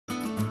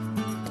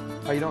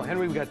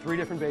Henry, we got 3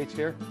 different baits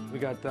here. We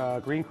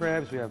got green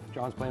crabs. We have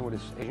John's playing with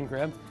his Asian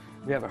crab.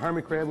 We have a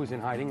hermit crab who's in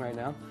hiding right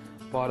now.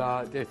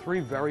 But they're 3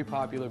 very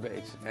popular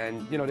baits.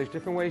 And, there's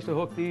different ways to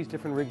hook these,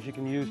 different rigs you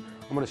can use.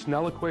 I'm going to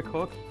snell a quick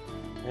hook.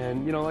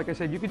 And, like I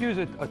said, you could use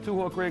a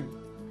 2-hook rig.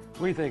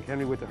 What do you think,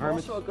 Henry, with the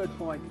hermits? Also a good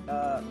point,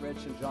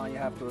 Rich and John, you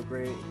have to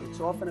agree. It's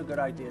often a good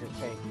idea to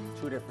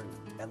take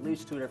at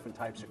least two different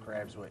types of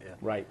crabs with you.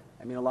 Right.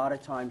 I mean, a lot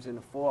of times in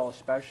the fall,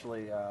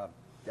 especially,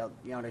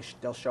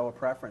 they'll show a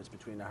preference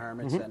between the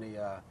hermits and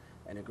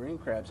the green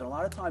crabs. And a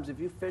lot of times, if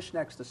you fish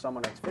next to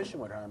someone that's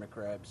fishing with hermit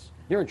crabs,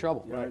 you're in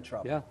trouble. You're in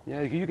trouble.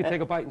 Yeah. You can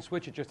take a bite and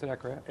switch it just to that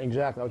crab.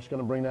 Exactly. I was just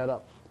going to bring that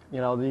up.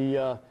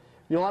 A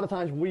lot of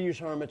times we use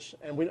hermits,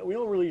 and we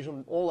don't really use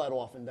them all that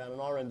often down on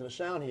our end of the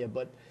sound here,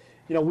 but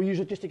we use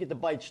it just to get the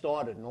bite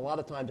started, and a lot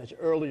of times that's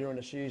earlier in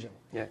the season.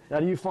 Yeah.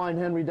 Now, do you find,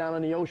 Henry, down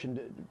in the ocean,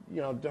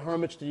 the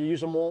hermits, do you use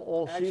them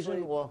all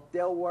season? Or?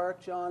 They'll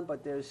work, John,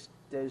 but there's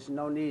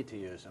no need to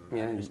use them.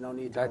 Yeah, there's no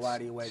need to go out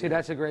of your way. See,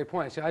 that's a great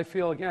point. See, I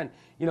feel, again,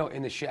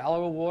 in the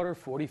shallower water,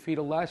 40 feet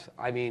or less,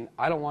 I mean,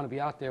 I don't want to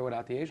be out there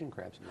without the Asian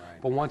crabs. Right.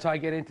 But once I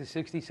get into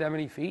 60,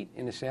 70 feet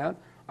in the sound,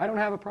 I don't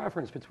have a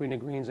preference between the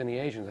greens and the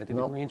Asians. I think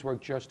the greens work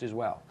just as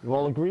well.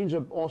 Well, the greens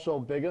are also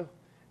bigger.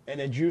 And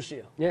they're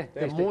juicier. Yeah,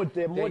 they're more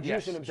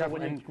juice in them. So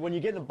definitely. when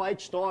you're getting a bite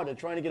started,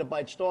 trying to get a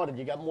bite started,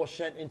 you got more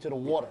scent into the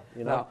water.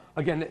 Now,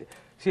 again,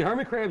 see,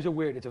 hermit crabs are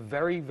weird. It's a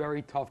very,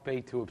 very tough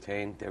bait to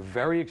obtain. They're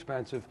very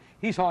expensive.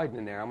 He's hiding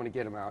in there. I'm going to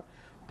get him out.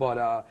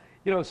 But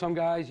some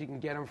guys, you can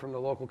get them from the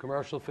local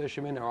commercial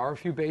fishermen. There are a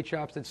few bait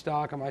shops that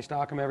stock them. I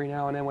stock them every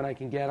now and then when I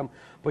can get them.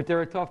 But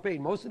they're a tough bait.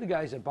 Most of the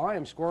guys that buy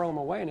them squirrel them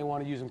away, and they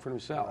want to use them for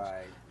themselves.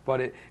 Right.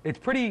 But it's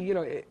pretty,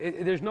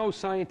 there's no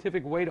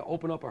scientific way to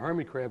open up a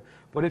hermit crab.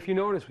 But if you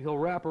notice, he'll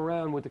wrap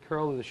around with the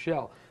curl of the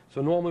shell.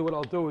 So normally what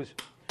I'll do is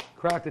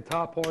crack the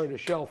top part of the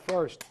shell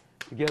first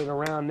to get it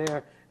around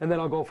there, and then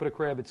I'll go for the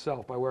crab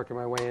itself by working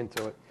my way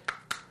into it.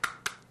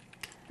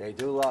 They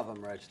do love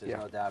them, Rich.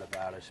 There's no doubt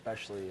about it,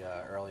 especially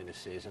early in the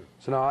season.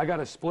 So now I got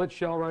a split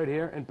shell right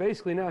here, and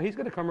basically now he's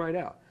going to come right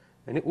out.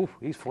 And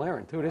he's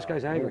flaring too. This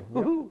guy's angry.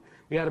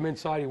 We had him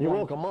inside. You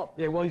woke him up.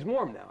 Yeah, well, he's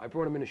warm now. I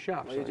brought him in the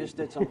shop. Well, you just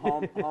did some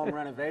home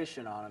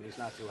renovation on him. He's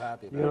not too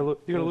happy about it.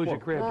 You're going to lose your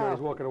crab, John. He's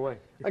walking away.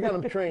 I got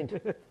him trained.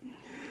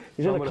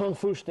 He's in a kung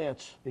fu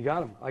stance. You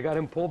got him. I got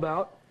him pulled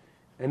out,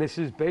 and this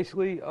is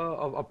basically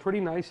a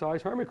pretty nice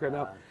size hermit crab.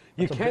 Now,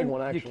 you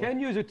can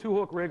use a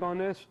 2-hook rig on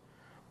this.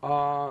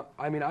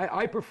 I mean,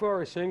 I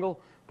prefer a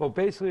single, but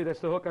basically that's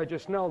the hook I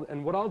just snelled.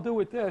 And what I'll do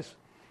with this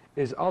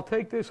is I'll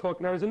take this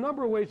hook. Now, there's a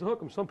number of ways to hook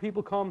them. Some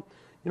people come,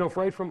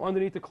 right from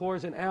underneath the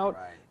claws and out.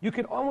 Right. You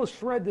can almost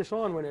thread this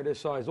on when they're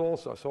this size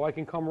also. So I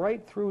can come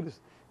right through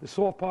the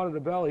soft part of the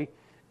belly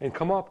and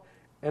come up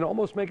and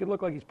almost make it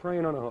look like he's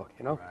preying on a hook,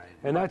 Right.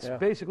 And that's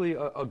basically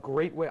a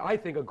great way, I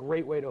think, a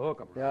great way to hook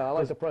them. Yeah, I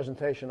like the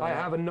presentation. I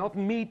have enough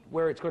meat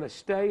where it's going to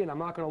stay and I'm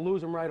not going to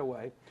lose them right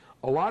away.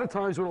 A lot of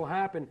times what will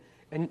happen,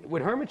 and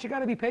with hermits, you got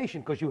to be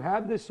patient because you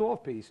have this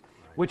soft piece,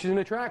 which is an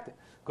attractant.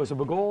 Because the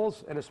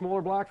bagoals and the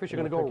smaller blackfish are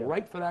going to go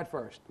right for that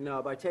first.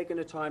 No, by taking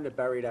the time to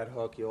bury that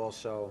hook, you're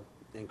also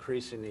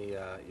increasing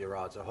your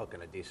odds of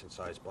hooking a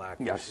decent-sized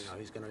blackfish. Yes.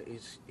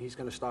 He's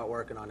gonna start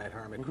working on that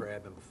hermit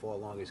crab, and before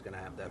long, he's going to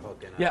have that hook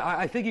in it. Yeah,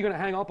 I think you're going to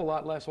hang up a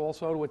lot less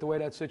also with the way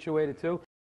that's situated too.